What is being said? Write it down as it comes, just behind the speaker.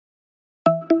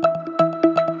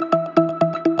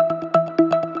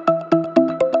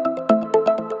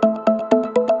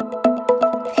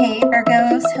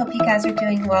guys are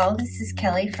doing well. This is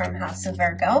Kelly from House of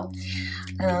Virgo.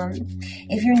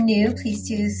 If you're new, please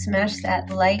do smash that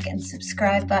like and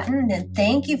subscribe button. And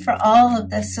thank you for all of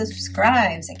the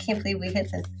subscribes. I can't believe we hit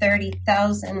the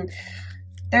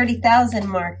 30,000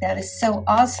 mark. That is so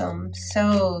awesome.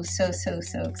 So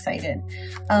excited.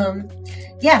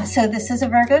 Yeah, so this is a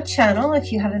Virgo channel.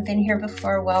 If you haven't been here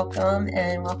before, welcome,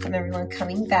 and welcome everyone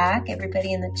coming back.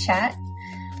 Everybody in the chat,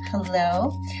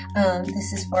 hello.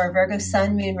 This is for Virgo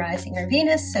Sun, Moon, Rising, or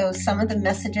Venus. So some of the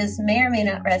messages may or may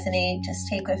not resonate. Just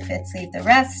take what fits, leave the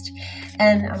rest.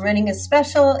 And I'm running a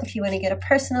special. If you want to get a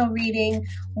personal reading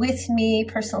with me,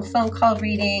 personal phone call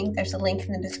reading, there's a link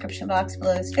in the description box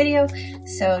below this video.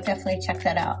 So definitely check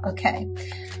that out. Okay.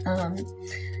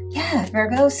 Yeah,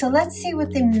 Virgo, so let's see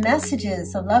what the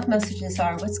messages, the love messages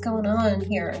are. What's going on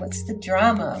here? What's the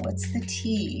drama? What's the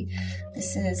tea?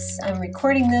 I'm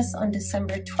recording this on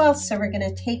December 12th, so we're going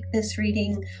to take this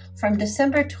reading from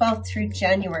December 12th through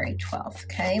January 12th,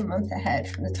 okay? A month ahead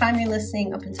from the time you're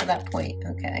listening up until that point,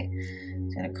 okay?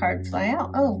 Got a card fly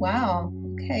out. Oh, wow.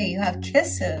 Okay, you have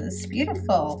kisses.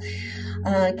 Beautiful.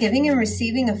 Giving and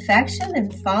receiving affection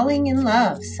and falling in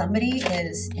love. Somebody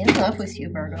is in love with you,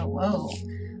 Virgo. Whoa.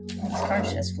 Those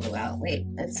cards just flew out. Wait,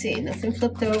 let's see. Nothing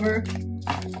flipped over.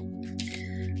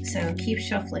 So keep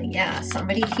shuffling. Yeah,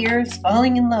 somebody here is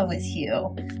falling in love with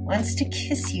you. Wants to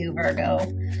kiss you, Virgo.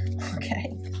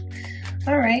 Okay.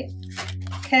 All right.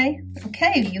 Okay.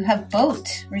 Okay, you have both.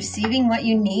 Receiving what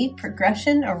you need,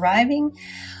 progression, arriving,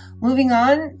 moving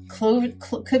on.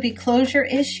 Could be closure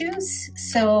issues.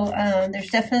 So there's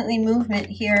definitely movement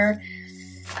here.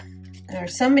 Or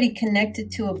somebody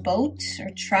connected to a boat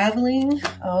or traveling.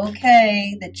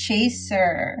 Okay, the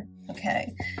chaser.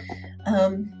 Okay.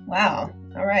 Wow.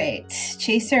 All right.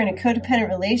 Chaser in a codependent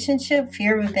relationship,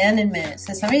 fear of abandonment.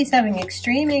 So somebody's having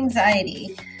extreme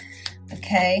anxiety.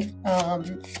 Okay.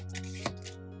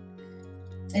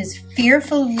 Is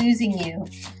fearful of losing you.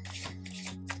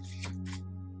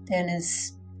 And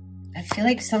I feel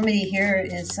like somebody here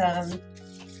is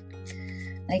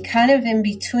like kind of in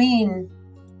between,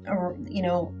 or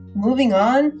moving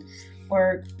on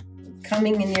or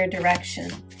coming in your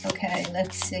direction. Okay,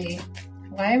 let's see.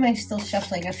 Why am I still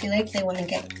shuffling? I feel like they want to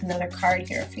get another card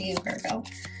here for you, Virgo.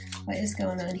 What is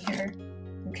going on here?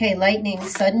 Okay, lightning,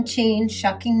 sudden change,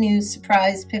 shocking news,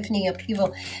 surprise, epiphany,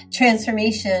 upheaval,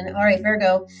 transformation. All right,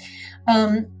 Virgo.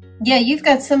 Yeah, you've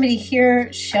got somebody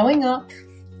here showing up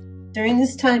during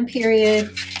this time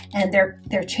period, and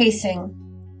they're chasing.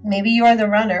 Maybe you're the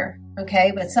runner.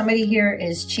 Okay, but somebody here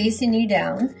is chasing you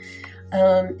down,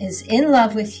 is in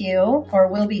love with you, or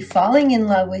will be falling in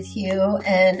love with you.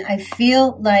 And I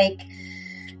feel like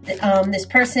this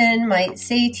person might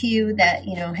say to you that,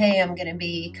 hey, I'm going to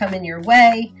be coming your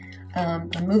way. I'm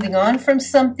moving on from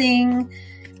something,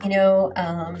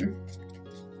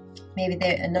 maybe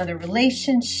another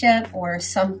relationship or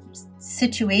some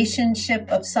situationship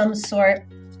of some sort.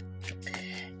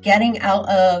 Getting out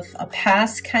of a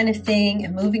past kind of thing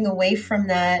and moving away from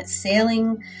that,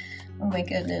 sailing, oh my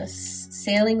goodness,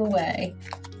 sailing away.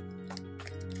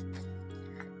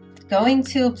 Going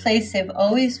to a place they've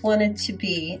always wanted to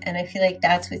be, and I feel like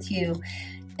that's with you.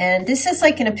 And this is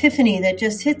like an epiphany that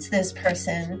just hits this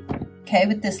person. Okay,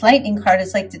 with this lightning card,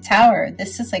 it's like the Tower.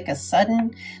 This is like a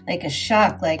sudden, like a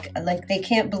shock, like they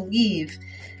can't believe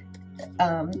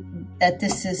that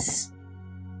this is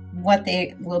what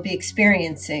they will be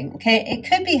experiencing. Okay, it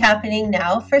could be happening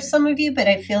now for some of you, but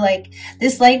I feel like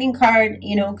this lightning card,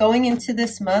 going into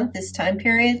this month, this time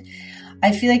period,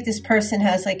 I feel like this person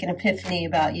has like an epiphany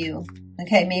about you.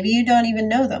 Okay, maybe you don't even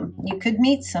know them. You could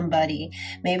meet somebody.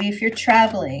 Maybe if you're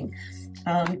traveling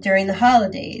during the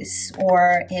holidays,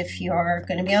 or if you're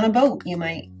going to be on a boat, you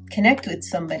might connect with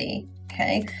somebody.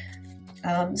 Okay.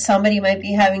 Somebody might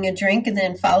be having a drink and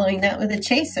then following that with a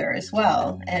chaser as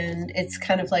well. And it's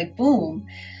kind of like, boom,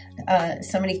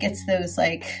 somebody gets those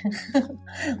like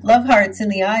love hearts in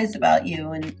the eyes about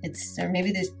you. And or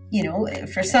maybe there's,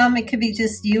 for some, it could be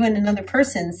just you and another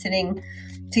person sitting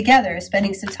together,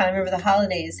 spending some time over the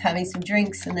holidays, having some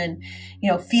drinks, and then,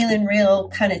 feeling real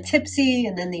kind of tipsy.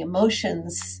 And then the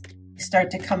emotions start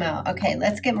to come out. Okay,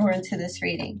 let's get more into this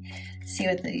reading. See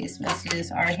what these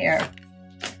messages are here.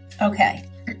 Okay,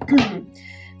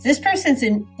 this person's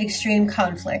in extreme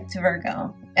conflict,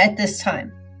 Virgo, at this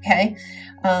time, okay?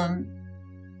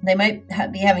 They might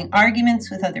be having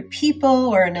arguments with other people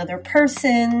or another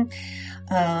person.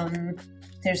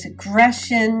 There's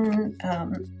aggression,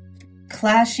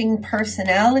 clashing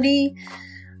personality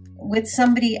with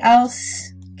somebody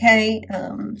else, okay?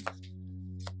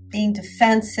 being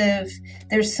defensive.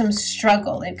 There's some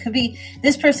struggle. It could be,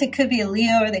 this person could be a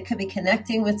Leo, or they could be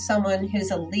connecting with someone who's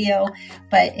a Leo,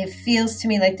 but it feels to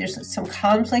me like there's some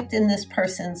conflict in this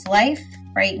person's life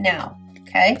right now,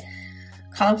 okay?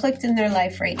 Conflict in their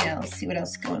life right now. Let's see what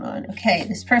else is going on. Okay,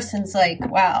 this person's like,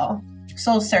 wow,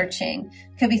 soul searching.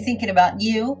 Could be thinking about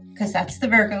you, because that's the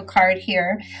Virgo card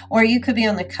here, or you could be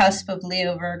on the cusp of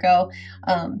Leo, Virgo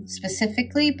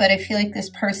specifically, but I feel like this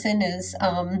person is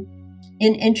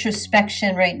in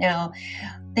introspection right now.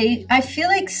 I feel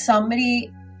like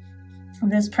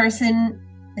this person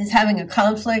is having a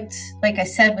conflict, like I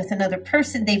said, with another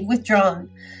person. They've withdrawn.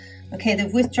 Okay,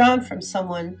 they've withdrawn from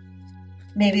someone.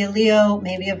 Maybe a Leo,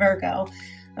 maybe a Virgo.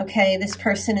 Okay, this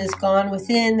person is gone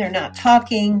within. They're not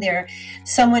talking. They're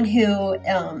someone who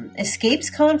escapes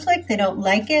conflict. They don't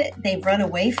like it. They run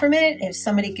away from it. If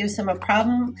somebody gives them a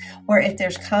problem, or if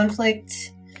there's conflict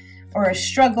or a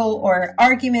struggle or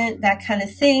argument, that kind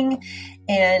of thing,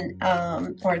 and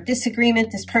or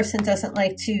disagreement, this person doesn't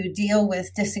like to deal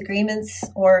with disagreements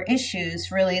or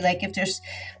issues, really. Like if there's,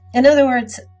 in other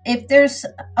words, if there's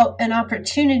an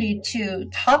opportunity to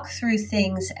talk through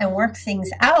things and work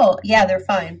things out, yeah, they're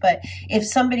fine. But if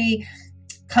somebody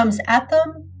comes at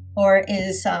them, or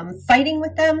is fighting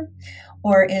with them,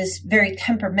 or is very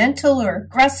temperamental or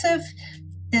aggressive,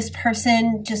 this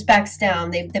person just backs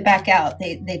down. They back out.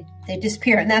 They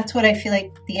disappear. And that's what I feel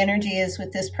like the energy is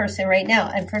with this person right now.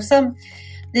 And for some,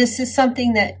 this is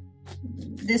something that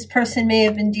this person may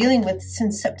have been dealing with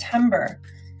since September.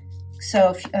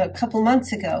 So a couple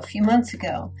months ago, a few months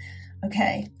ago.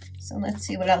 Okay, so let's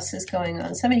see what else is going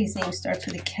on. Somebody's name starts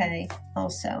with a K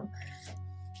also.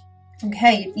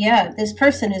 Okay, yeah, this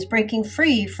person is breaking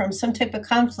free from some type of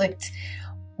conflict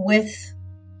with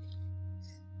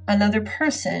another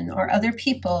person or other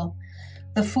people.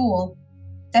 The Fool,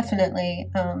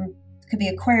 definitely. Could be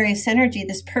Aquarius energy.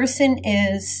 This person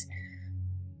is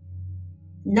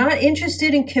not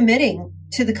interested in committing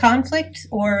to the conflict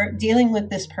or dealing with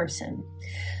this person.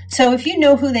 So if you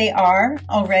know who they are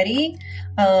already,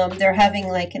 they're having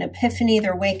like an epiphany,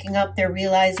 they're waking up, they're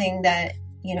realizing that,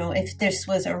 you know, if this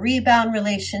was a rebound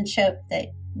relationship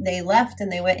that they left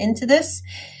and they went into this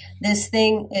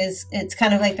thing is, it's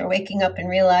kind of like they're waking up and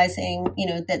realizing, you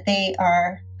know, that they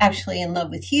are actually in love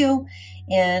with you,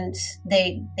 and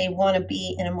they want to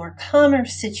be in a more calmer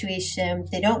situation.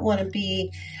 They don't want to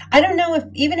be, I don't know, if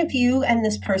even if you and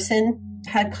this person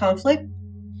had conflict,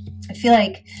 I feel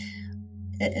like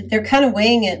they're kind of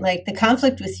weighing it like the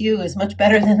conflict with you is much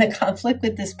better than the conflict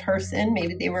with this person.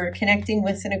 Maybe they were connecting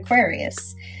with an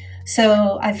Aquarius.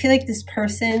 So I feel like this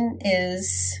person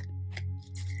is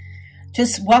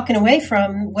just walking away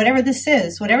from whatever this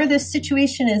is, whatever this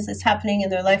situation is that's happening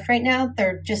in their life right now.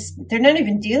 They're not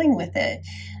even dealing with it.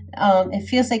 It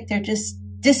feels like they're just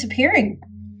disappearing.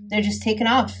 They're just taken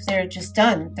off. They're just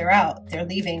done. They're out. They're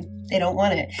leaving. They don't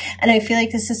want it. And I feel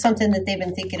like this is something that they've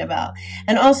been thinking about,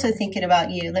 and also thinking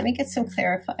about you. Let me get some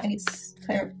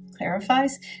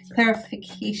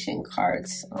clarification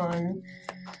cards on,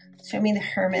 show me the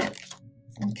Hermit.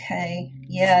 Okay.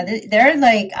 Yeah. They're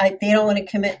like, they don't want to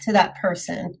commit to that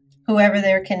person, whoever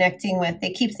they're connecting with.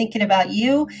 They keep thinking about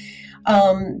you.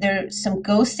 There's some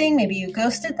ghosting. Maybe you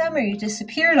ghosted them or you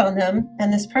disappeared on them.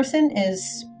 And this person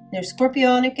is, there's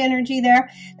Scorpionic energy there.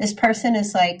 This person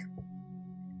is like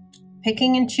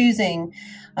picking and choosing,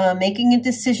 making a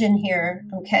decision here,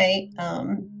 okay?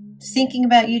 Thinking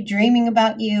about you, dreaming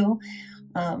about you,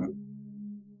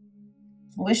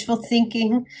 wishful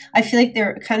thinking. I feel like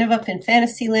they're kind of up in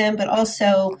fantasy land, but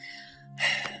also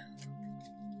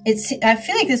I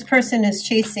feel like this person is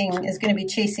going to be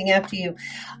chasing after you.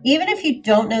 Even if you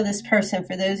don't know this person,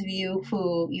 for those of you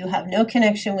who you have no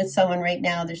connection with someone right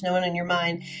now, there's no one on your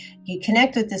mind, you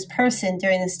connect with this person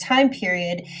during this time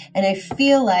period, and I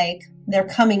feel like they're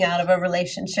coming out of a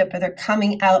relationship, or they're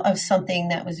coming out of something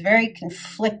that was very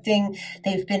conflicting.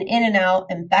 They've been in and out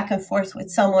and back and forth with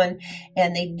someone,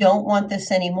 and they don't want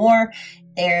this anymore.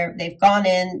 They've gone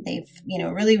in, they've, you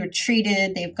know, really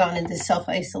retreated. They've gone into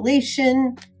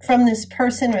self-isolation from this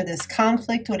person or this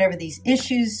conflict, whatever these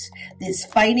issues, this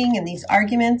fighting and these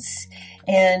arguments.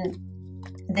 And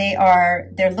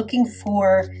they're looking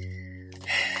for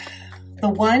the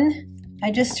one.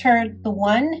 I just heard the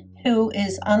one who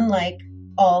is unlike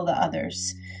all the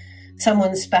others,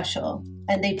 someone special,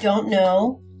 and they don't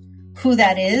know who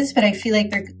that is, but I feel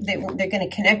like they're going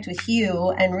to connect with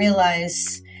you and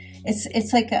realize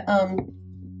it's like oh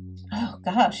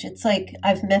gosh, it's like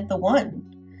I've met the one.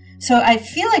 So I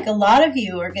feel like a lot of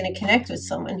you are going to connect with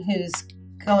someone who's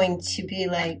going to be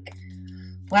like,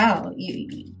 wow,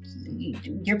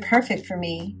 you're perfect for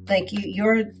me. Like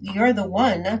you're the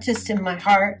one, not just in my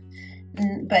heart,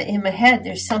 but in my head.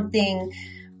 There's something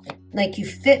like you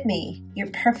fit me. You're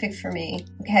perfect for me.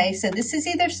 Okay, so this is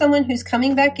either someone who's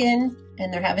coming back in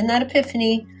and they're having that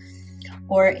epiphany,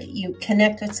 or you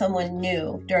connect with someone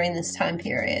new during this time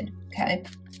period. Okay,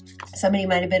 somebody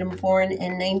might have been born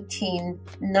in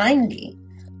 1990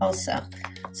 also.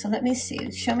 So let me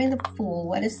see. Show me the Fool.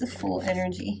 What is the Fool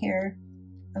energy here?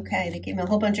 Okay, they gave me a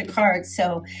whole bunch of cards.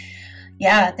 So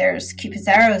yeah, there's Cupid's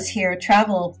arrows here.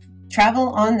 Travel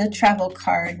on the travel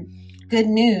card. Good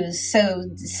news. So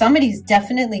somebody's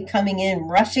definitely coming in,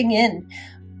 rushing in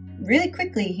really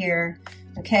quickly here.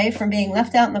 Okay, from being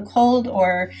left out in the cold,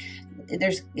 or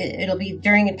it'll be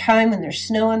during a time when there's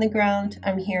snow on the ground.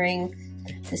 I'm hearing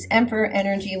this Emperor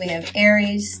energy. We have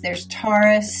Aries. There's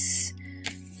Taurus,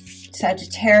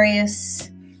 Sagittarius.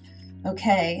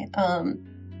 Okay.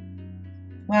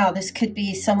 Wow, this could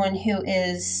be someone who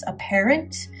is a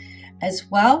parent as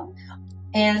well,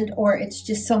 and or it's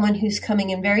just someone who's coming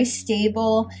in very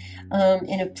stable,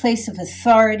 in a place of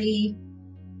authority,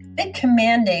 a bit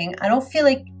commanding. I don't feel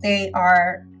like they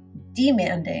are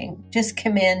demanding, just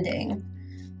commanding.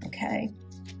 Okay,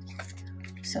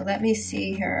 so let me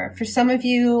see here. For some of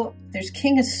you, there's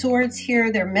King of Swords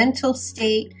here. Their mental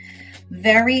state,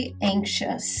 very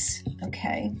anxious.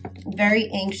 Okay, very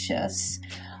anxious.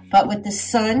 But with the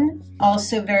Sun,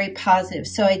 also very positive.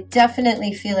 So I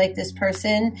definitely feel like this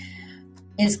person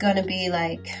is going to be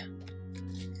like,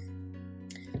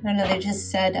 I don't know, they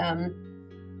just said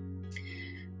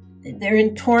they're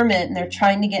in torment and they're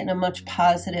trying to get in a much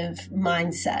positive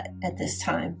mindset at this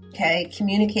time. Okay,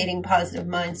 communicating positive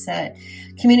mindset,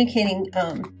 communicating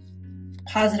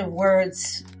positive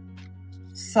words,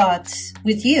 thoughts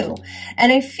with you.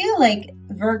 And I feel like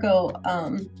Virgo,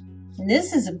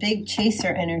 this is a big chaser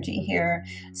energy here.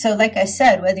 So like I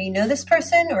said, whether you know this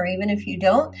person or even if you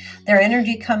don't, their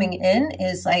energy coming in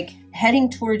is like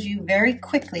heading towards you very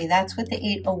quickly. That's what the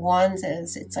Eight of Wands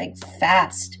is. It's like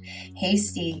fast,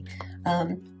 hasty.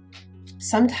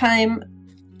 Sometime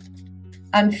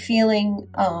I'm feeling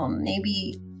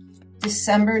maybe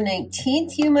December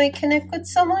 19th, you might connect with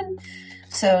someone.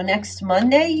 So next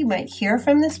Monday, you might hear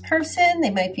from this person.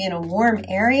 They might be in a warm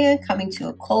area, coming to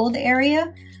a cold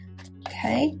area.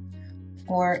 Okay,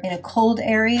 or in a cold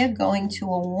area going to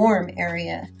a warm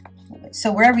area.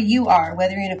 So wherever you are,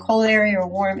 whether you're in a cold area or a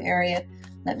warm area,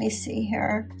 let me see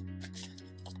here.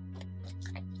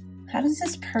 How does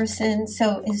this person,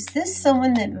 so is this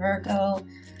someone that Virgo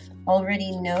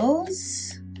already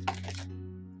knows?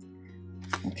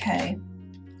 Okay,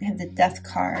 I have the Death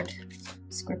card,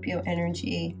 Scorpio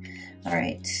energy. All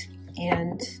right,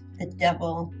 and the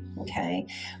Devil. Okay,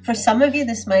 for some of you,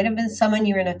 this might have been someone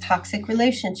you're in a toxic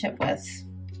relationship with.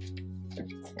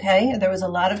 Okay, there was a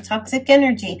lot of toxic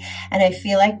energy, and I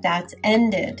feel like that's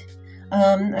ended.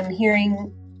 I'm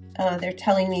hearing they're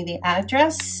telling me the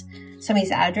address, somebody's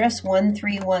address,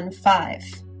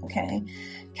 1315. Okay,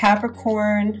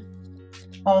 Capricorn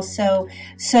also.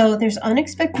 So there's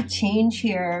unexpected change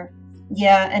here.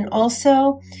 Yeah, and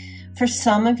also for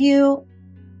some of you,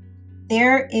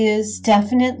 there is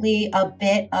definitely a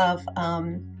bit of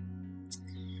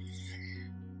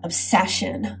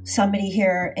obsession. Somebody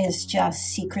here is just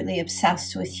secretly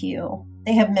obsessed with you.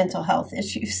 They have mental health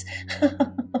issues.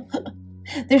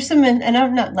 There's some, and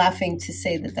I'm not laughing to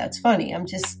say that that's funny. I'm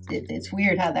just, it's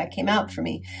weird how that came out for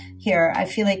me here. I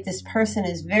feel like this person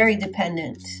is very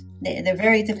dependent. They're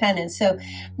very dependent. So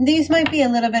these might be a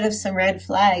little bit of some red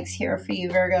flags here for you,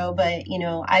 Virgo. But, you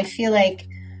know, I feel like,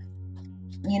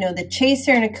 you know, the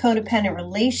chaser in a codependent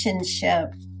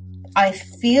relationship, I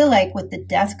feel like with the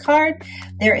Death card,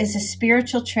 there is a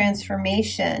spiritual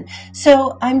transformation.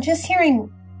 So I'm just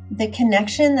hearing the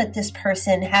connection that this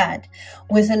person had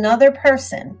with another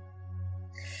person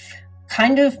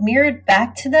kind of mirrored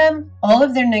back to them all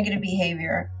of their negative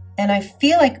behavior. And I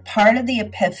feel like part of the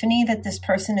epiphany that this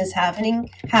person is having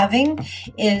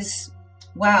is,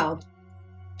 wow,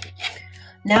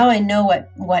 now I know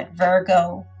what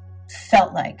Virgo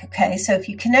felt like. Okay, so if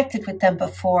you connected with them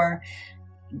before,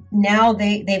 now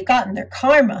they've gotten their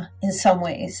karma in some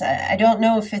ways. I don't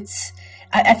know if it's,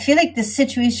 I feel like this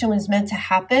situation was meant to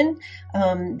happen.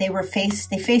 They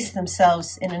faced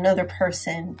themselves in another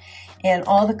person, and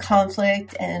all the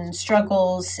conflict and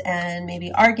struggles and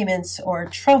maybe arguments or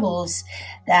troubles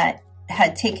that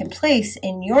had taken place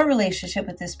in your relationship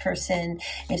with this person,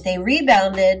 if they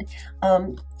rebounded,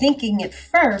 thinking at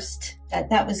first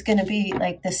that was going to be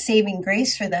like the saving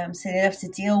grace for them, so they didn't have to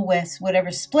deal with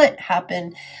whatever split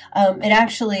happened, it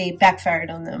actually backfired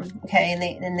on them. Okay,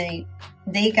 and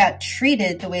they got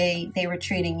treated the way they were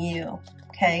treating you.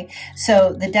 Okay,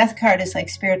 so the Death card is like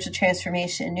spiritual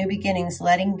transformation, new beginnings,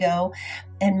 letting go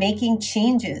and making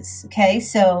changes. Okay,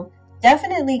 so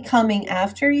definitely coming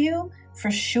after you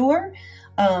for sure.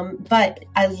 But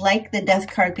I like the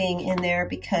Death card being in there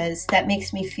because that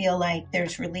makes me feel like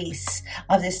there's release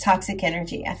of this toxic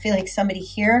energy. I feel like somebody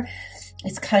here,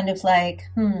 it's kind of like,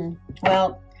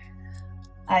 well,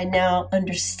 I now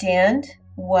understand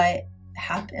what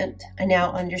happened. I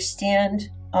now understand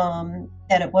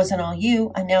that it wasn't all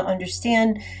you. I now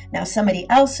understand. Now somebody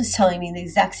else is telling me the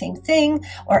exact same thing,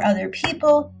 or other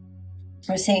people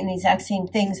were saying the exact same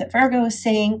things that Virgo was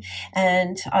saying,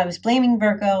 and I was blaming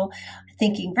Virgo,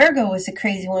 thinking Virgo was a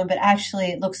crazy one, but actually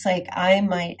it looks like I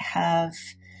might have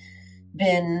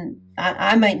been,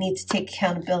 I might need to take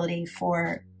accountability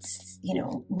for, you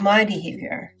know, my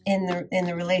behavior in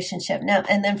the relationship. Now,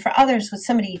 and then for others, with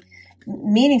somebody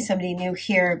meeting somebody new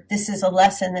here, this is a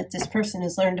lesson that this person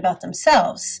has learned about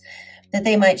themselves that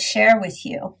they might share with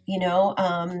you. You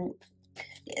know,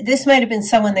 this might have been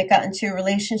someone that got into a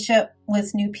relationship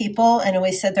with new people and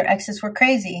always said their exes were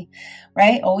crazy,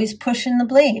 right? Always pushing the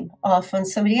blame off on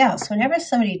somebody else. Whenever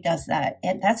somebody does that,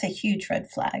 that's a huge red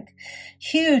flag.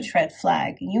 Huge red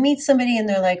flag. You meet somebody and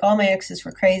they're like, all my exes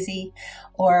were crazy,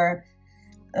 or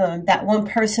that one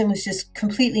person was just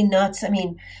completely nuts. I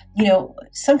mean, you know,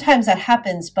 sometimes that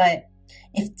happens, but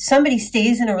if somebody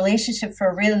stays in a relationship for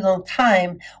a really long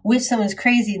time with someone's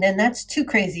crazy, then that's two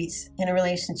crazies in a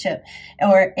relationship.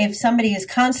 Or if somebody is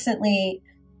constantly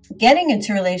getting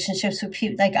into relationships with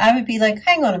people, like I would be like,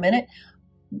 hang on a minute,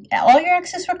 all your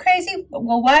exes were crazy?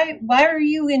 Well, why are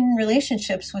you in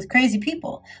relationships with crazy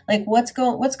people? Like what's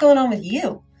going on with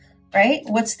you? Right?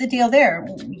 What's the deal there?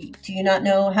 Do you not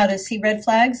know how to see red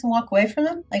flags and walk away from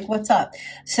them? Like, what's up?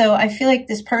 So I feel like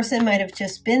this person might have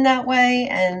just been that way,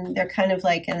 and they're kind of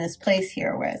like in this place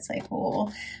here where it's like,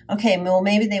 well, okay, well,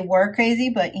 maybe they were crazy,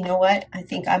 but you know what? I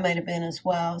think I might have been as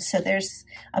well. So there's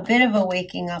a bit of a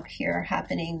waking up here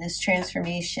happening, this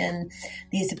transformation,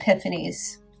 these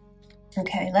epiphanies.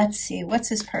 Okay, let's see. What's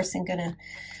this person gonna,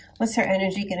 what's their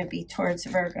energy gonna be towards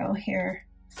Virgo here?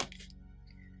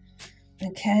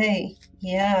 Okay,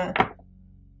 yeah,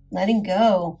 letting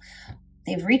go.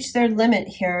 They've reached their limit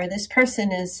here. This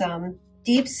person is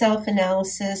deep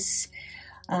self-analysis,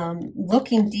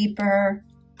 looking deeper,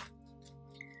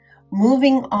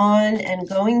 moving on and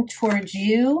going towards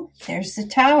you. There's the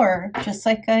Tower, just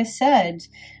like I said,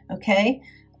 okay?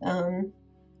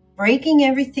 Breaking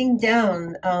everything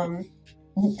down.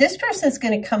 This person's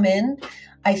going to come in,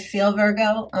 I feel,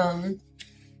 Virgo,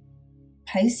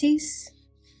 Pisces,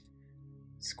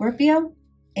 Scorpio,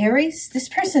 Aries. This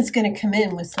person's going to come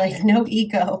in with like no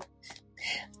ego.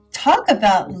 Talk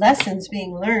about lessons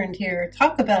being learned here.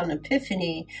 Talk about an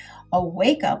epiphany, a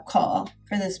wake-up call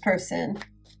for this person.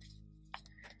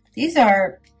 These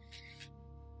are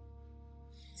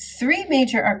three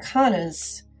major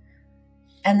arcanas,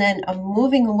 and then a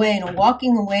moving away and a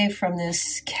walking away from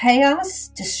this chaos,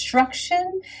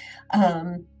 destruction,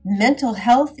 mental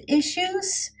health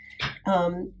issues,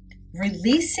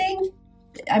 releasing.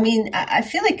 I mean, I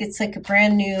feel like it's like a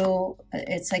brand new,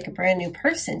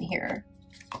 person here.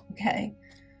 Okay.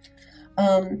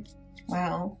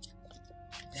 Wow.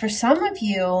 For some of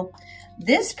you,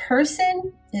 this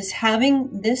person is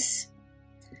having this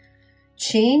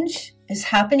change is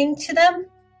happening to them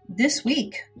this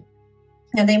week.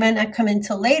 Now, they might not come in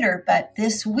till later, but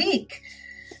this week,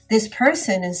 this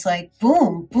person is like,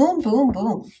 boom, boom, boom,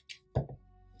 boom.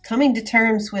 Coming to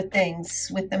terms with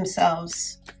things, with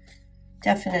themselves.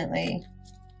 Definitely.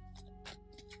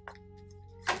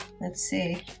 Let's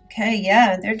see. Okay,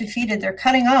 yeah, they're defeated. They're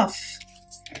cutting off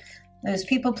those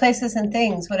people, places, and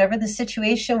things. Whatever the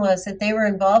situation was that they were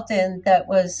involved in that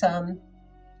was,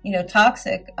 you know,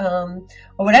 toxic, or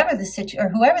whatever the situation, or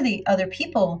whoever the other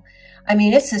people. I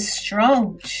mean, it's a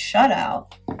strong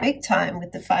shutout, big time,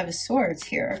 with the Five of Swords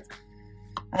here.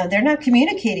 They're not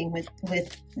communicating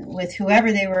with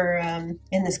whoever they were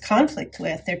in this conflict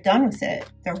with. They're done with it.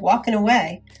 They're walking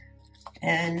away.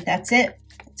 And that's it.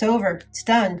 It's over. It's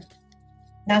done.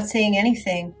 Not saying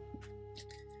anything.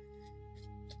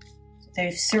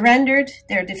 They've surrendered.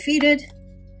 They're defeated.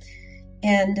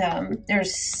 And they're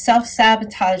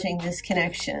self-sabotaging this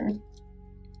connection.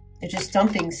 They're just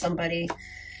dumping somebody.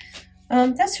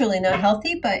 That's really not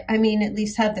healthy, but I mean, at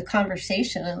least have the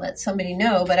conversation and let somebody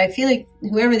know. But I feel like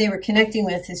whoever they were connecting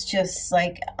with is just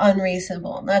like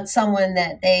unreasonable, not someone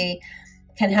that they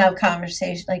can have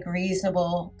conversation, like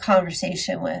reasonable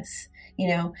conversation with, you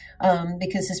know,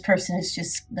 because this person is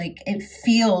just like, it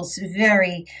feels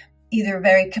very, either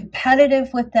very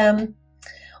competitive with them,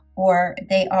 or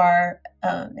they are,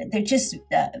 they just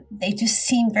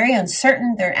seem very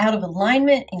uncertain. They're out of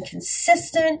alignment,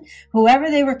 inconsistent. Whoever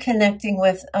they were connecting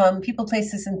with, people,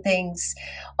 places, and things,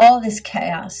 all this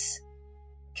chaos.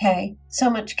 Okay, so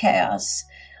much chaos.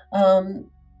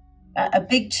 A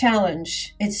big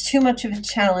challenge. It's too much of a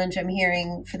challenge, I'm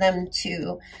hearing, for them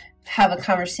to have a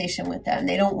conversation with them.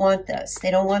 They don't want this.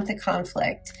 They don't want the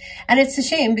conflict. And it's a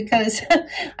shame because,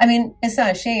 I mean, it's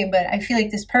not a shame, but I feel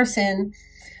like this person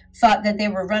thought that they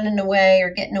were running away or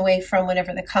getting away from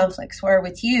whatever the conflicts were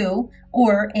with you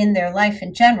or in their life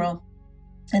in general.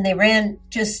 And they ran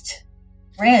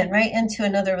right into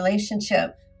another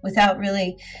relationship without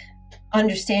really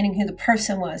understanding who the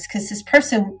person was. Because this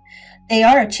person, they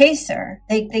are a chaser.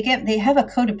 They have a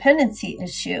codependency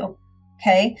issue.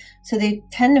 Okay. So they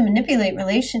tend to manipulate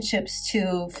relationships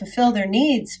to fulfill their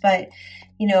needs. But,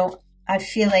 you know, I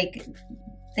feel like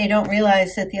they don't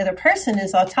realize that the other person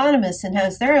is autonomous and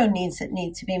has their own needs that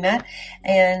need to be met.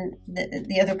 And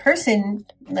the other person,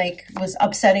 like, was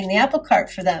upsetting the apple cart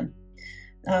for them.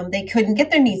 They couldn't get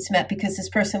their needs met because this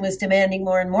person was demanding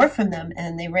more and more from them,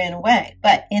 and they ran away.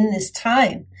 But in this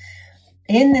time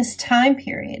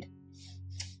period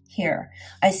here,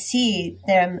 I see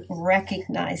them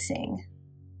recognizing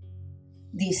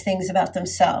these things about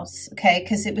themselves, okay?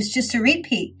 Because it was just a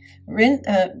repeat.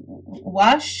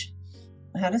 Wash,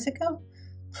 how does it go?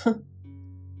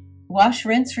 Wash,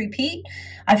 rinse, repeat.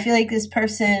 I feel like this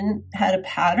person had a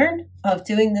pattern of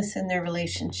doing this in their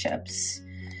relationships.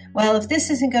 Well, if this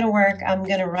isn't going to work, I'm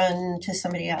going to run to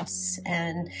somebody else,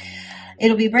 and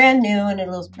it'll be brand new, and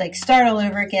it'll like start all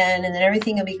over again, and then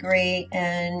everything will be great.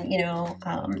 And, you know,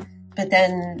 but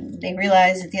then they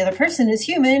realize that the other person is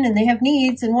human, and they have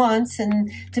needs and wants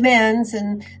and demands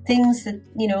and things that,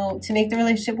 you know, to make the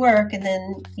relationship work. And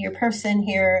then your person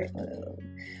here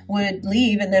would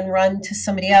leave and then run to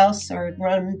somebody else or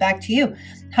run back to you.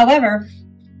 However,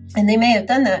 and they may have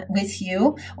done that with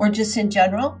you or just in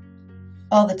general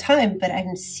all the time, but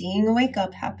I'm seeing a wake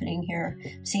up happening here.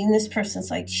 I'm seeing this person's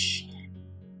like, shit.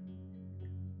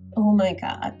 Oh my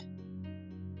God.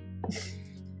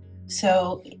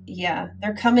 So yeah,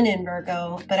 they're coming in,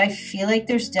 Virgo, but I feel like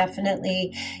there's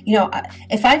definitely, you know,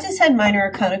 if I just had minor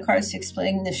arcana cards to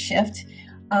explain this shift,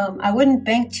 I wouldn't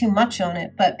bank too much on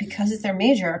it, but because they're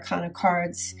major arcana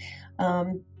cards,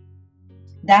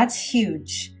 that's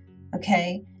huge.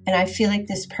 Okay. And I feel like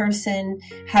this person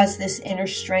has this inner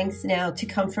strength now to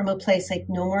come from a place like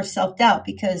no more self-doubt,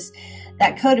 because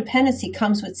that codependency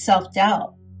comes with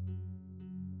self-doubt,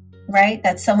 right?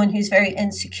 That's someone who's very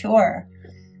insecure,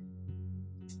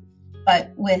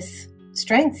 but with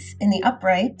strength in the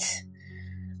upright.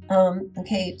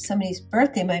 Okay, somebody's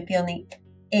birthday might be on the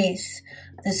 8th.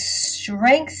 The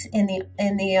strength in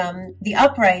the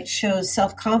upright shows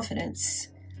self-confidence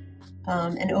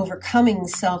and overcoming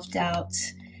self-doubt.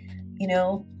 You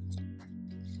know,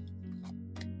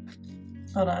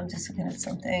 hold on, I'm just looking at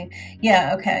something.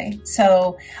 Yeah, okay.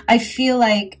 So I feel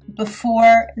like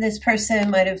before, this person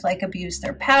might have like abused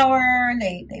their power.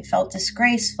 They felt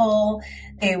disgraceful.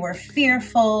 They were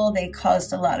fearful. They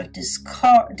caused a lot of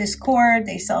discord.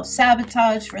 They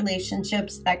self-sabotaged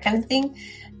relationships, that kind of thing.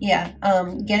 Yeah,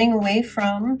 getting away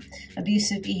from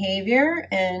abusive behavior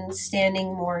and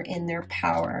standing more in their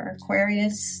power.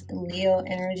 Aquarius, Leo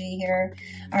energy here.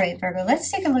 All right, Virgo, let's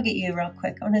take a look at you real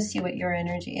quick. I want to see what your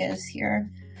energy is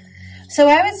here. So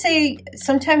I would say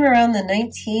sometime around the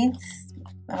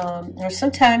 19th or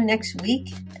sometime next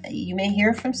week, you may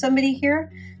hear from somebody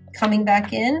here coming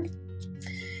back in,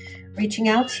 reaching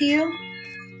out to you.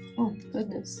 Oh,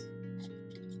 goodness.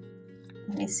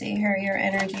 Let me see here, your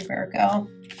energy, Virgo.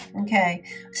 Okay,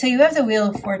 so you have the Wheel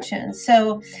of Fortune.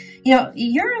 So, you know,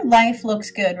 your life looks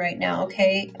good right now,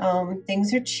 okay?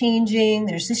 Things are changing.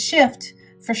 There's a shift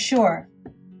for sure.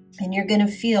 And you're going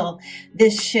to feel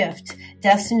this shift.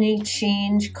 Destiny,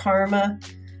 change, karma.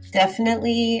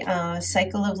 Definitely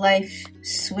cycle of life,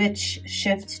 switch,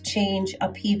 shift, change,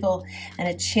 upheaval, and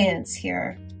a chance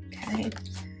here. Okay.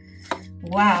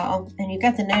 Wow. And you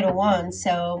got the Knight of Wands.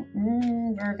 So,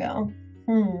 Virgo.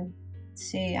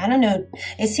 See, I don't know.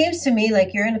 It seems to me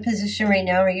like you're in a position right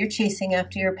now where you're chasing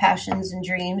after your passions and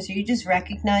dreams, or you're just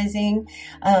recognizing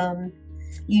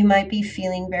you might be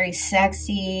feeling very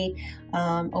sexy,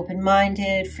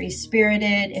 open-minded,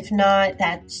 free-spirited. If not,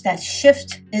 that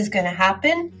shift is going to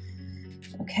happen.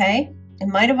 Okay. It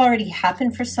might have already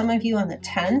happened for some of you on the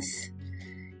 10th,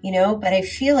 you know, but I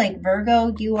feel like,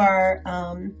 Virgo, you are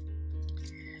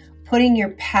putting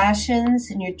your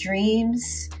passions and your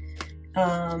dreams,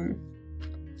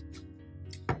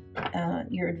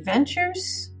 your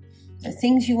adventures, the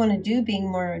things you want to do, being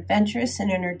more adventurous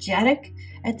and energetic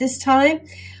at this time.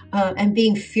 and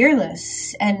being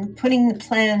fearless and putting the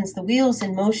plans, the wheels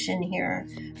in motion here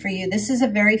for you. This is a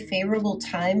very favorable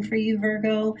time for you,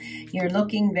 Virgo. You're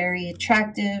looking very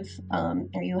attractive,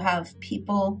 or you have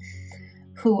people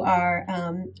who are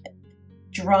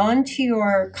drawn to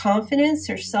your confidence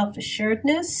or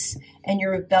self-assuredness and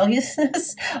your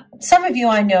rebelliousness. Some of you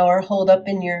I know are holed up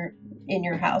in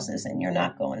your houses and you're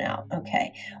not going out.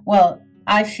 Okay. Well,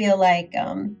 I feel like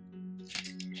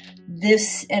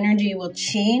this energy will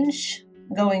change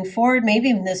going forward. Maybe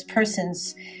even this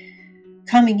person's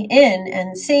coming in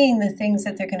and saying the things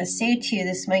that they're going to say to you.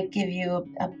 This might give you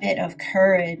a bit of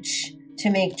courage to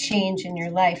make change in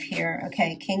your life here.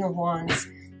 Okay, King of Wands.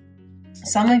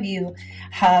 Some of you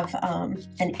have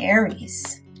an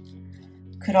Aries.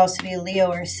 Could also be a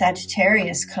Leo or a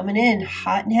Sagittarius coming in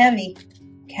hot and heavy.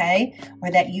 Okay,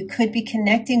 or that you could be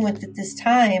connecting with at this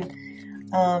time.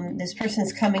 This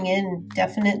person's coming in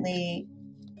definitely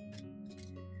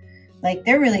like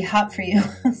they're really hot for you.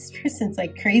 This person's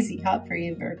like crazy hot for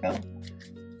you, Virgo.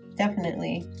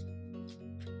 Definitely.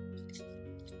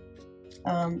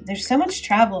 There's so much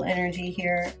travel energy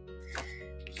here.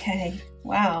 Okay,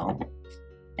 wow.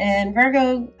 And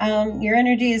Virgo, your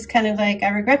energy is kind of like, I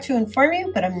regret to inform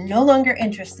you, but I'm no longer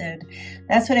interested.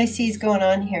 That's what I see is going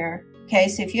on here. Okay,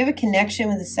 so if you have a connection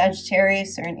with a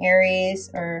Sagittarius or an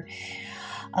Aries or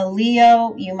a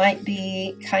Leo, you might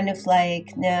be kind of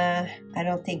like, nah, I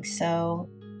don't think so.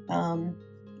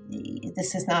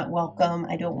 This is not welcome.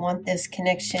 I don't want this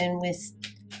connection with,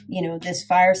 you know, this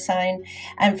fire sign.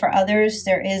 And for others,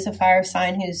 there is a fire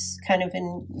sign who's kind of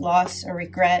in loss or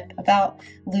regret about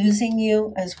losing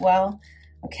you as well.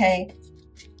 Okay.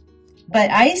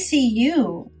 But I see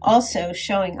you also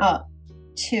showing up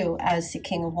too as the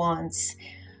King of Wands,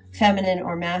 feminine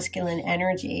or masculine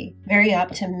energy, very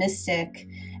optimistic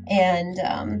and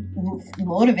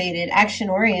motivated,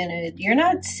 action-oriented. You're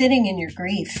not sitting in your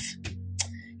grief.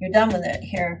 You're done with it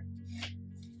here.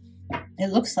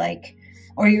 It looks like.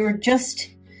 Or you're just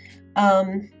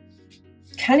kind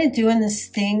of doing this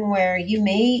thing where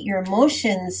your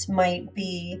emotions might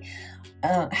be,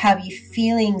 have you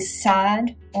feeling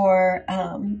sad, or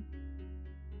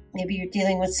maybe you're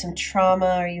dealing with some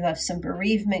trauma, or you have some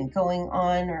bereavement going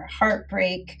on, or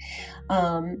heartbreak.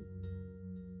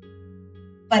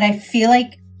 But I feel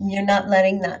like you're not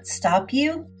letting that stop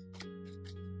you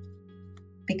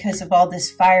because of all this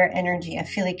fire energy. I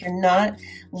feel like you're not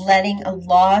letting a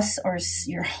loss or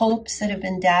your hopes that have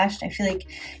been dashed. I feel like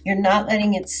you're not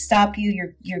letting it stop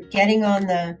you. You're getting on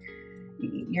the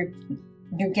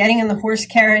horse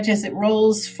carriage as it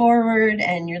rolls forward,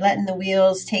 and you're letting the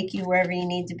wheels take you wherever you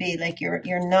need to be. Like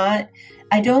you're not,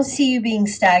 I don't see you being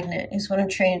stagnant is what I'm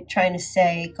trying to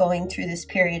say going through this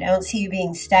period. I don't see you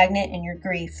being stagnant in your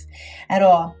grief at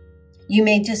all. You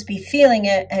may just be feeling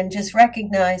it and just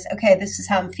recognize, okay, this is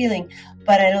how I'm feeling,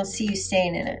 but I don't see you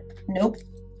staying in it. Nope.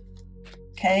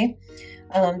 Okay.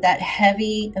 That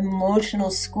heavy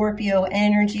emotional Scorpio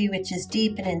energy, which is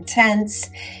deep and intense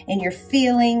in your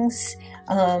feelings.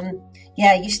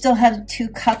 Yeah, you still have 2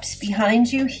 cups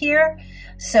behind you here.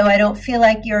 So I don't feel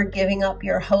like you're giving up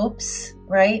your hopes,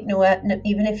 right? No,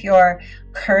 even if you're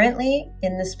currently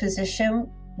in this position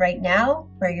right now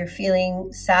where you're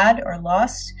feeling sad or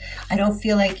lost, I don't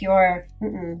feel like you're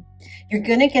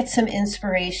going to get some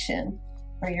inspiration,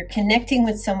 or you're connecting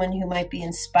with someone who might be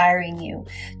inspiring you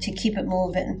to keep it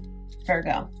moving,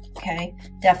 Virgo. Okay,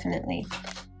 definitely.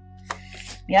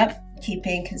 Yep, keep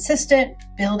being consistent,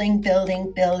 building,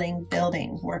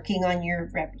 working on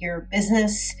your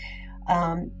business,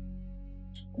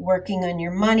 working on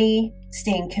your money,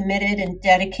 staying committed and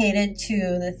dedicated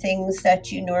to the things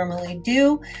that you normally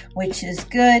do, which is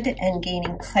good, and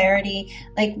gaining clarity.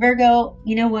 Like Virgo,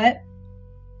 you know what?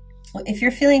 If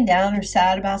you're feeling down or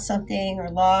sad about something, or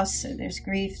loss, or there's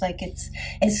grief, like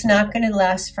it's not going to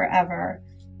last forever.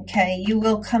 Okay, you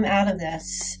will come out of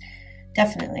this,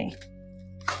 definitely.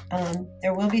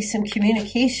 There will be some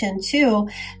communication too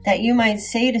that you might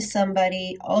say to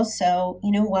somebody also,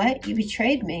 you know what, you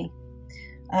betrayed me.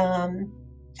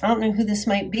 I don't know who this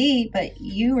might be, but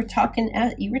you were talking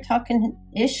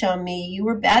ish on me. You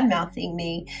were bad mouthing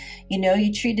me. You know,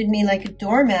 you treated me like a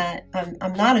doormat.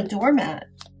 I'm not a doormat.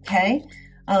 Okay.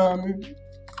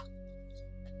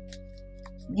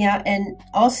 Yeah. And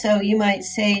also you might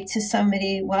say to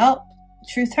somebody, well,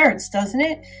 truth hurts, doesn't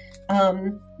it?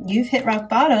 You've hit rock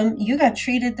bottom. You got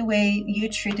treated the way you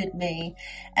treated me.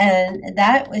 And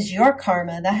that was your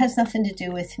karma. That has nothing to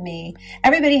do with me.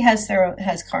 Everybody has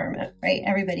karma, right?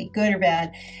 Everybody, good or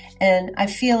bad. And I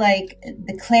feel like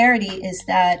the clarity is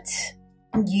that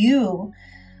you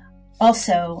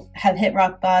also have hit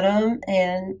rock bottom,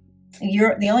 and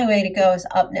the only way to go is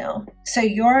up now. So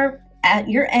your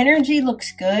energy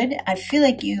looks good. I feel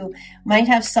like you might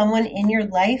have someone in your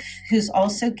life who's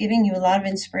also giving you a lot of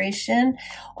inspiration,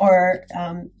 or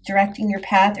directing your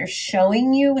path, or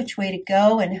showing you which way to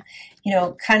go, and, you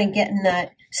know, kind of getting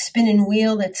that spinning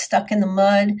wheel that's stuck in the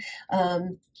mud,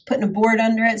 putting a board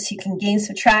under it so you can gain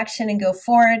some traction and go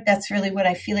forward. That's really what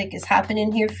I feel like is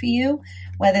happening here for you,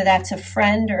 whether that's a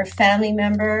friend or a family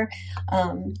member,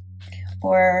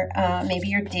 or maybe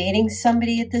you're dating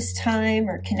somebody at this time,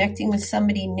 or connecting with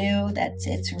somebody new.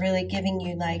 It's really giving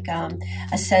you like a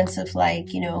sense of,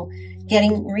 like, you know,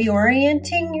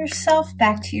 reorienting yourself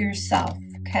back to yourself.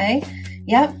 Okay.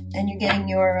 Yep. And you're getting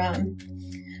your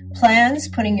plans,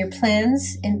 putting your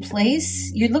plans in place.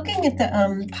 You're looking at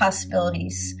the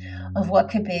possibilities of what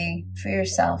could be for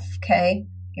yourself. Okay.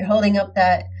 You're holding up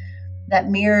that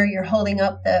mirror. You're holding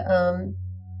up the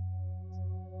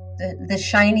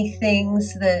shiny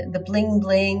things, the bling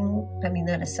bling. I mean,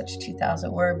 that is such a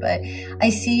 2000 word, but I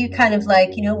see you kind of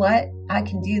like, you know what? I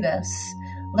can do this.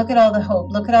 Look at all the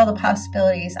hope. Look at all the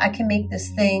possibilities. I can make this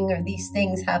thing or these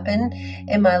things happen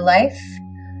in my life.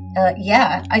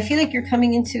 Yeah, I feel like you're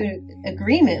coming into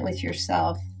agreement with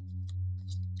yourself.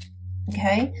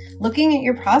 Okay? Looking at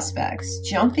your prospects,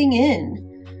 jumping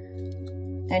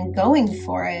in and going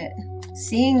for it.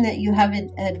 Seeing that you have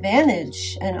an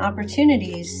advantage and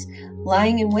opportunities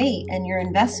lying in wait, and your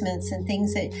investments and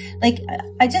things that, like,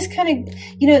 I just kind of,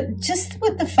 you know, just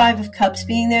with the 5 of Cups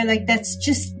being there, like, that's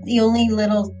just the only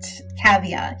little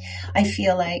caveat. I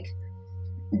feel like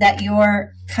that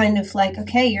you're kind of like,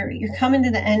 okay, you're coming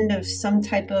to the end of some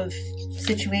type of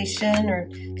situation or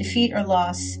defeat or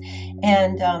loss.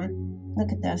 And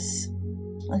look at this.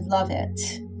 I love it.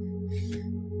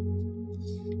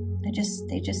 They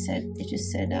just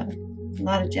said a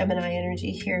lot of Gemini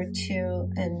energy here too,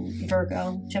 and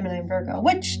Virgo, Gemini and Virgo,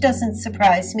 which doesn't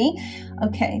surprise me.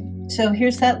 Okay, so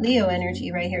here's that Leo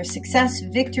energy right here. Success,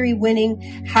 victory, winning,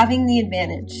 having the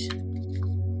advantage.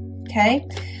 Okay,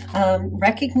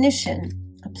 recognition,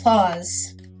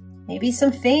 applause, maybe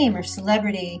some fame or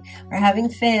celebrity, or having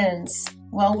fans,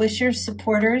 well-wishers,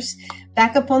 supporters.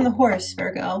 Back up on the horse,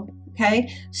 Virgo.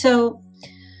 Okay, so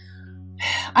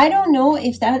I don't know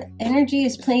if that energy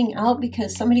is playing out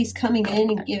because somebody's coming in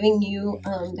and giving you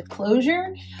the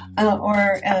closure,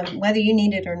 or whether you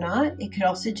need it or not. It could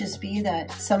also just be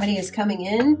that somebody is coming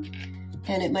in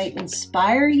and it might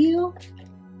inspire you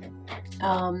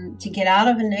to get out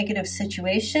of a negative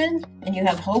situation and you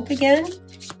have hope again.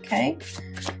 Okay,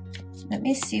 let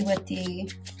me see what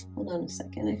hold on a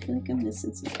second. I feel like I'm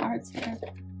missing some cards here.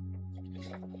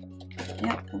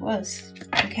 Yep, it was.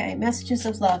 Okay, messages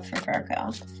of love for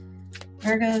Virgo.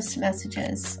 Virgo's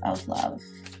messages of love.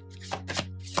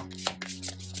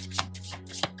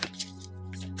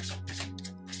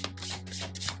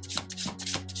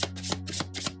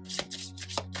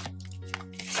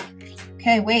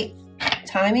 Okay, wait.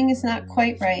 Timing is not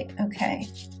quite right. Okay,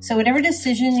 so whatever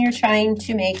decision you're trying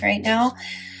to make right now,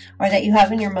 or that you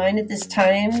have in your mind at this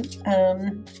time,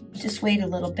 just wait a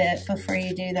little bit before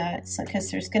you do that, because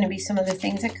there's going to be some other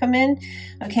things that come in.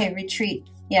 Okay, retreat.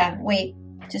 Yeah, wait.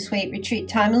 Just wait. Retreat.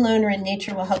 Time alone or in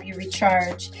nature will help you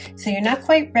recharge. So you're not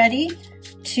quite ready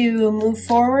to move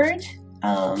forward.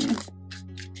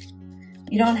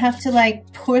 You don't have to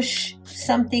like push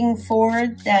something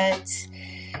forward that,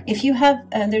 if you have,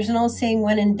 there's an old saying,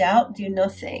 when in doubt, do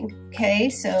nothing.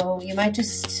 Okay, so you might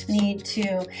just need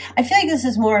to, I feel like this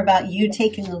is more about you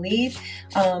taking the lead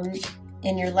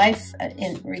in your life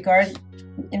in regards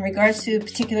to a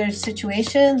particular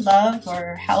situation, love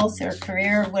or health or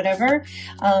career or whatever.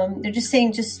 They're just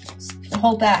saying, just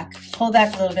hold back a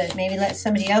little bit. Maybe let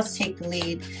somebody else take the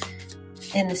lead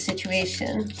in the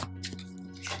situation.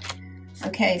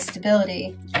 Okay,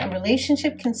 stability. A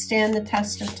relationship can stand the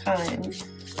test of time.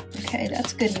 Okay,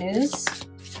 that's good news.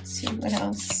 Let's see what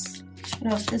else.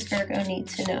 What else does Virgo need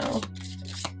to know?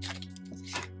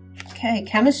 Okay,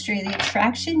 chemistry. The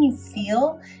attraction you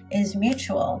feel is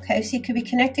mutual. Okay, so you could be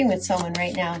connecting with someone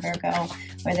right now, Virgo,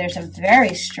 where there's a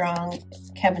very strong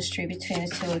chemistry between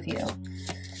the two of you.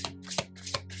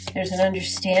 There's an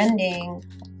understanding.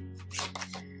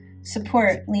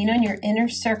 Support. Lean on your inner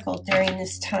circle during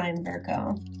this time,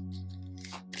 Virgo.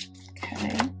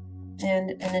 Okay.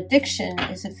 And an addiction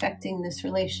is affecting this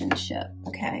relationship.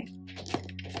 Okay.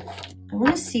 I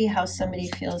want to see how somebody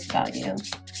feels about you.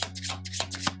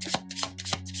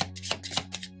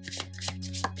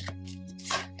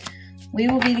 We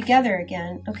will be together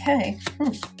again. Okay.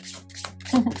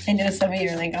 I know some of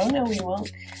you are like, oh no, we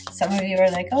won't. Some of you are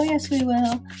like, oh yes, we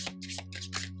will.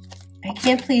 I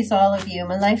can't please all of you.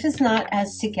 My life is not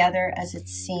as together as it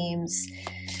seems.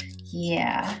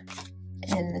 Yeah.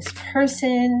 And this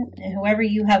person, whoever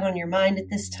you have on your mind at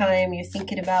this time, you're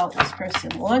thinking about, this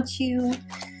person wants you.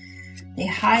 They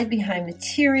hide behind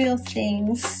material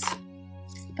things,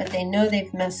 but they know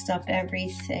they've messed up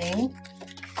everything.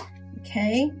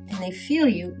 Okay? And they feel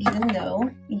you even though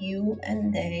you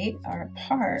and they are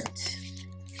apart.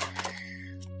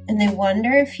 And they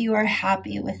wonder if you are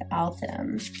happy without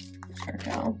them,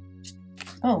 Virgo.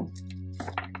 Oh,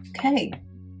 okay.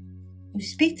 You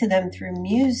speak to them through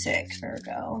music,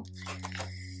 Virgo.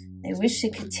 They wish they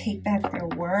could take back their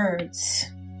words.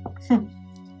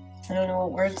 I don't know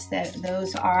what words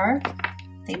those are.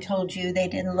 They told you they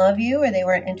didn't love you, or they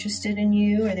weren't interested in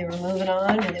you, or they were moving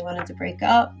on, or they wanted to break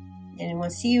up. They didn't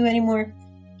want to see you anymore.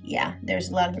 Yeah, there's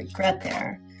a lot of regret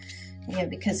there. Yeah,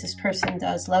 because this person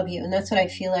does love you. And that's what I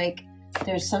feel like.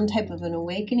 There's some type of an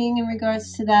awakening in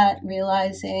regards to that,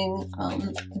 realizing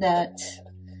that,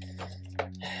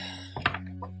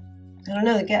 I don't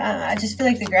know, I just feel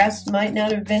like the grass might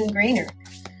not have been greener.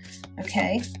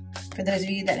 Okay? For those of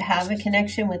you that have a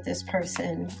connection with this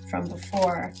person from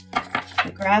before,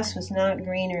 the grass was not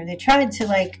greener. They tried to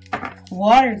like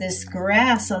water this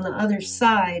grass on the other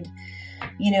side,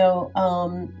 you know,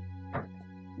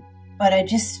 but I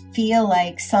just feel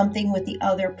like something with the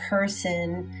other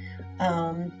person,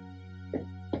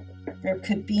 there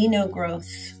could be no growth.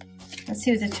 Let's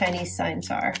see what the Chinese signs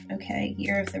are. Okay,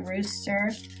 year of the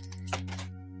rooster,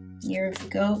 year of the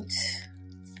goat.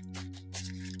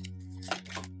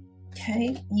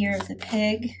 Okay, year of the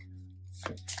pig,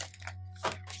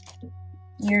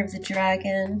 year of the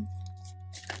dragon.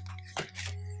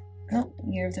 Oh,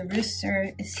 year of the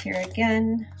rooster is here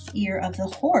again. Year of the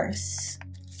horse,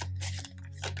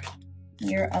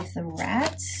 year of the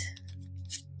rat,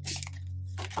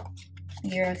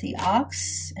 year of the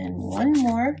ox, and one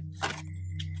more.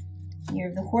 Year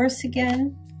of the horse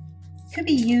again. Could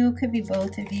be you, could be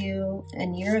both of you.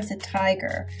 And year of the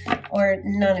tiger, or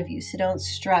none of you. So don't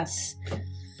stress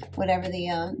whatever the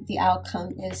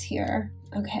outcome is here.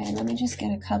 Okay, let me just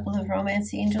get a couple of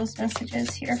romance angels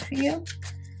messages here for you.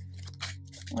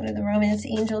 What are the romance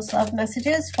angels love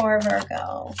messages for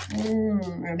Virgo?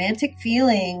 Romantic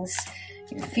feelings.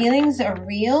 Your feelings are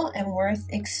real and worth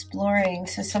exploring.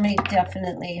 So somebody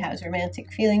definitely has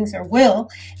romantic feelings, or will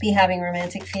be having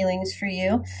romantic feelings for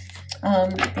you.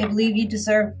 They believe you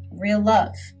deserve real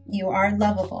love. You are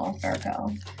lovable,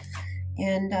 Virgo.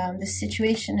 And this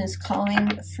situation is calling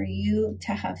for you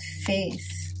to have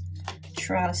faith,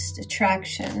 trust,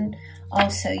 attraction.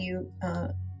 Also, you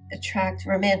attract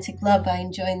romantic love by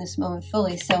enjoying this moment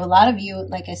fully. So a lot of you,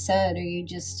 like I said, are you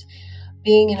just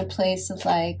being in a place of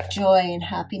like joy and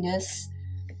happiness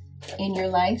in your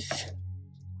life.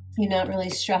 You're not really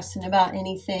stressing about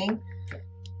anything.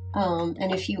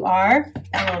 And if you are,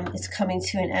 it's coming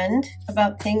to an end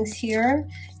about things here,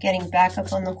 getting back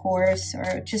up on the horse,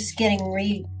 or just getting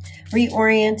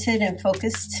reoriented and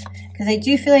focused. Because I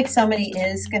do feel like somebody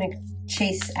is going to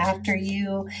chase after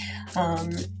you,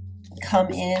 come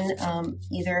in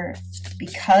either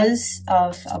because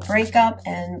of a breakup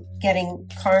and getting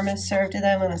karma served to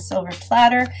them on a silver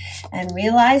platter and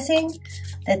realizing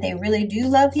that they really do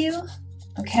love you,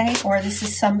 okay? Or this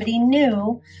is somebody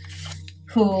new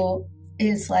who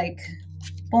is like,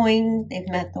 boing, they've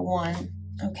met the one,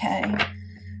 okay?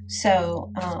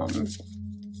 So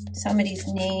somebody's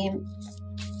name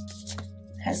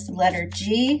has the letter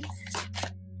G,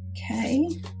 okay?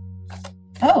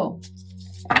 Oh,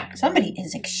 somebody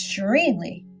is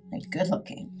extremely like good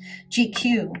looking,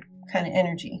 GQ kind of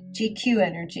energy, GQ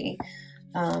energy,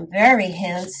 very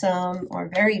handsome or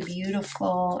very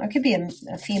beautiful, or it could be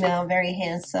a female, very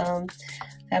handsome,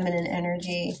 feminine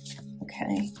energy.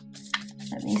 Okay,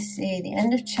 let me see. The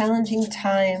end of challenging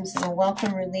times and a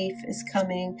welcome relief is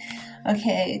coming.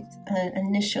 Okay,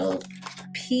 initial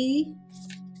P.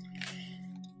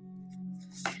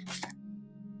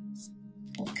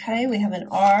 Okay, we have an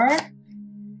R.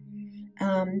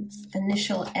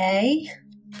 Initial A.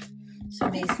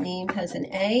 Somebody's name has an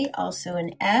A. Also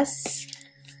an S,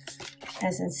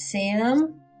 as in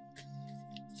Sam.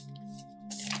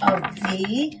 A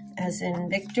V, as in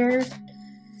Victor.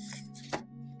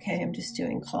 Okay, I'm just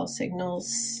doing call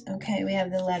signals. Okay, we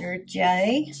have the letter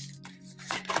J.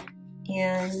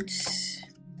 And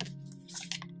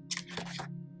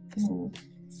hold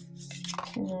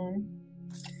on.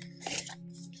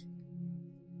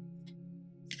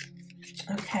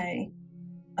 Okay,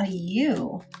 a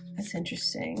U. That's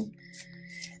interesting.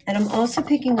 And I'm also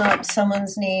picking up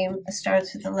someone's name that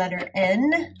starts with the letter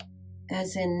N,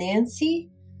 as in Nancy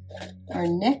or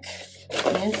Nick.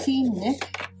 Nancy,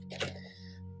 Nick.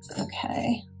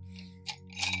 Okay.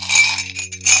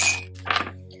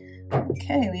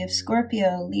 we have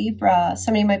Scorpio, Libra.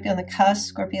 Somebody might be on the cusp.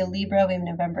 Scorpio, Libra. We have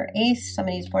November 8th.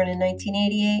 Somebody's born in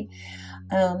 1988.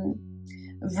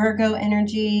 Virgo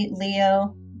energy,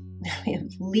 Leo. We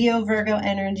have Leo, Virgo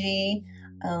energy.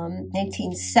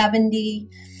 1970,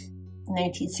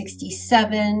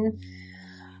 1967.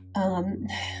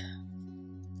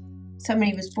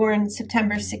 Somebody was born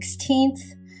September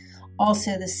 16th.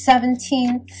 Also the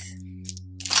 17th.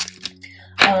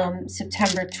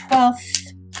 September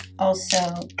 12th, also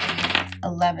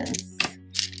 11th.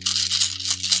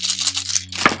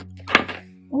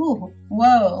 Ooh,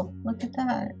 whoa, look at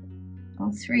that.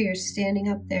 All three are standing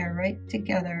up there right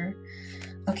together.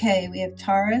 Okay, we have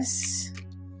Taurus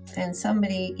and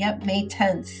somebody, yep, May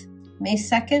 10th. May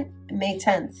 2nd, May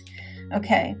 10th.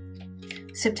 Okay,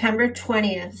 September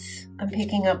 20th, I'm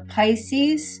picking up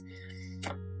Pisces,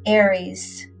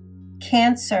 Aries,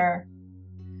 Cancer.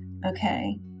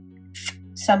 Okay,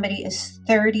 somebody is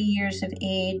 30 years of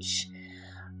age.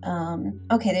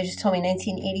 Okay, they just told me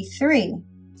 1983.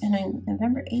 And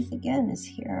November 8th again is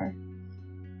here.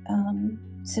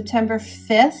 September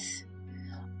 5th,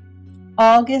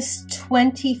 August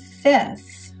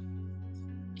 25th.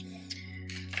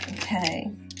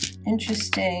 Okay,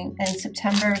 interesting. And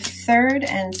September 3rd,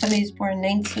 and somebody's born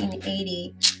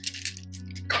 1980.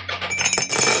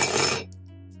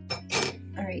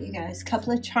 All right, you guys,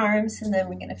 couple of charms, and then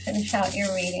we're going to finish out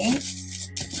your reading.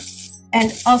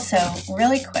 And also,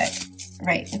 really quick,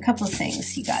 right, a couple of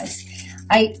things, you guys.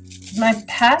 My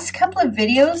past couple of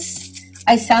videos,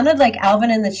 I sounded like Alvin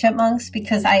and the Chipmunks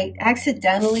because I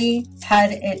accidentally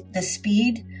had the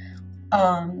speed,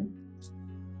 I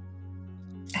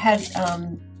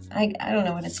don't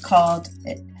know what it's called.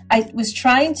 I was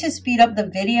trying to speed up the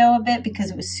video a bit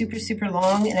because it was super, super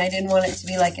long and I didn't want it to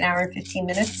be like an hour and 15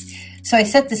 minutes. So I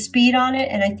set the speed on it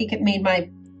and I think it made my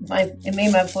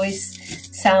voice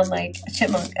sound like a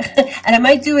chipmunk. And I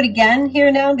might do it again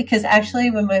here now because actually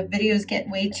when my videos get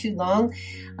way too long,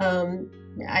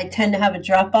 I tend to have a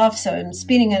drop off, so I'm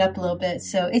speeding it up a little bit.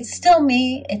 So it's still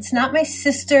me. It's not my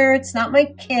sister. It's not my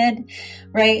kid,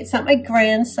 right? It's not my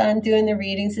grandson doing the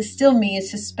readings. It's still me.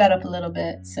 It's just sped up a little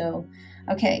bit. So,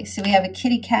 okay. So we have a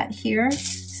kitty cat here.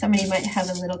 Somebody might have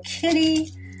a little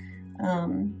kitty.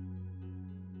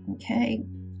 Okay.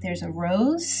 There's a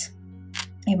rose.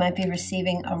 You might be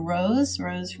receiving a rose.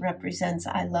 Rose represents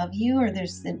I love you, or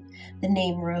there's the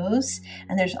name Rose.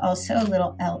 And there's also a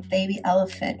little baby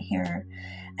elephant here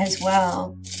as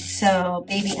well. So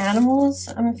baby animals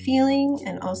I'm feeling,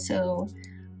 and also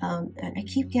I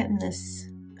keep getting this.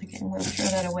 Okay, I'm going to throw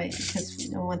that away because we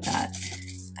don't want that.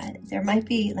 There might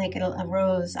be like a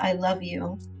rose, I love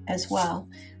you as well.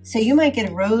 So you might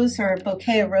get a rose or a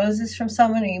bouquet of roses from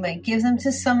someone, or you might give them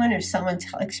to someone, or someone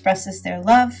expresses their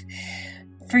love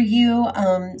for you.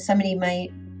 Somebody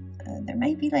might, there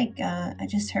might be like, I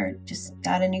just heard, just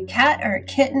got a new cat or a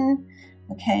kitten.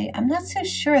 Okay, I'm not so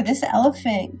sure. This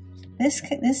elephant,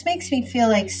 this makes me feel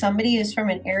like somebody is from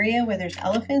an area where there's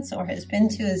elephants, or has been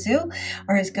to a zoo,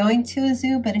 or is going to a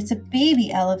zoo, but it's a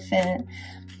baby elephant.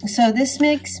 So this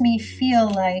makes me feel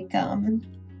like, I'm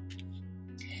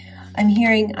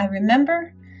hearing, I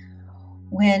remember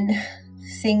when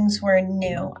things were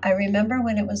new. I remember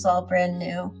when it was all brand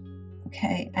new.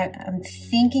 Okay, I'm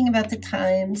thinking about the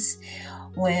times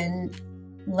when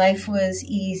life was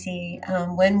easy,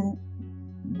 when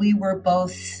we were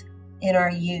both in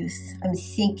our youth. I'm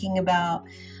thinking about,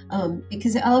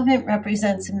 because the elephant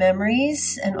represents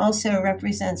memories and also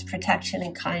represents protection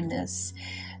and kindness.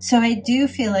 So I do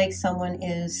feel like someone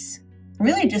is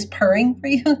really just purring for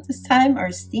you at this time, or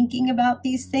is thinking about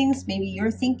these things. Maybe you're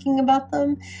thinking about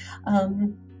them.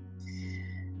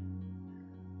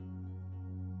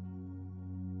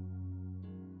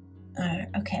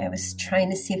 Okay, I was trying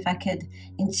to see if I could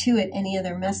intuit any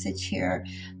other message here.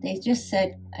 They just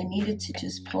said I needed to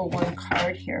just pull one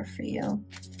card here for you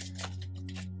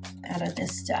out of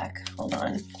this deck. Hold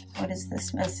on. What is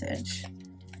this message?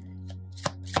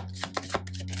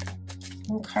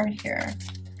 One card here.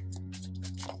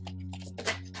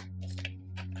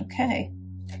 Okay.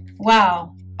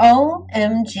 Wow.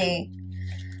 OMG.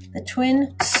 The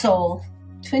twin soul.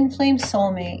 Twin flame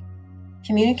soulmate.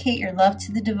 Communicate your love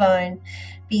to the divine.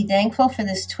 Be thankful for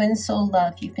this twin soul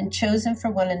love. You've been chosen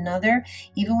for one another,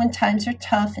 even when times are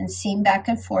tough and seem back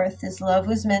and forth. This love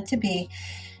was meant to be.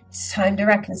 It's time to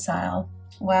reconcile.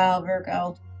 Wow,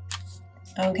 Virgo.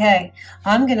 Okay,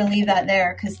 I'm going to leave that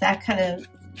there because that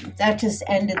just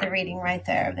ended the reading right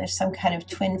there. There's some kind of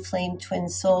twin flame, twin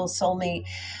soul, soulmate,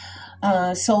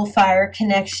 soul fire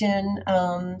connection,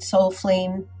 soul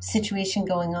flame situation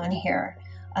going on here.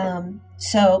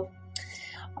 So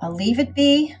I'll leave it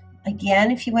be. Again,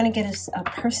 if you want to get a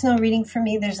personal reading from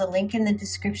me, there's a link in the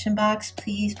description box.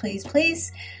 Please, please,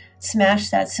 please smash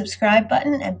that subscribe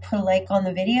button and put a like on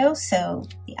the video so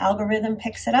the algorithm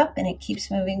picks it up and it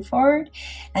keeps moving forward.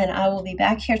 And I will be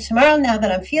back here tomorrow now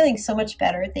that I'm feeling so much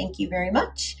better. Thank you very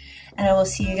much. And I will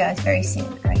see you guys very soon.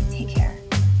 All right, take care.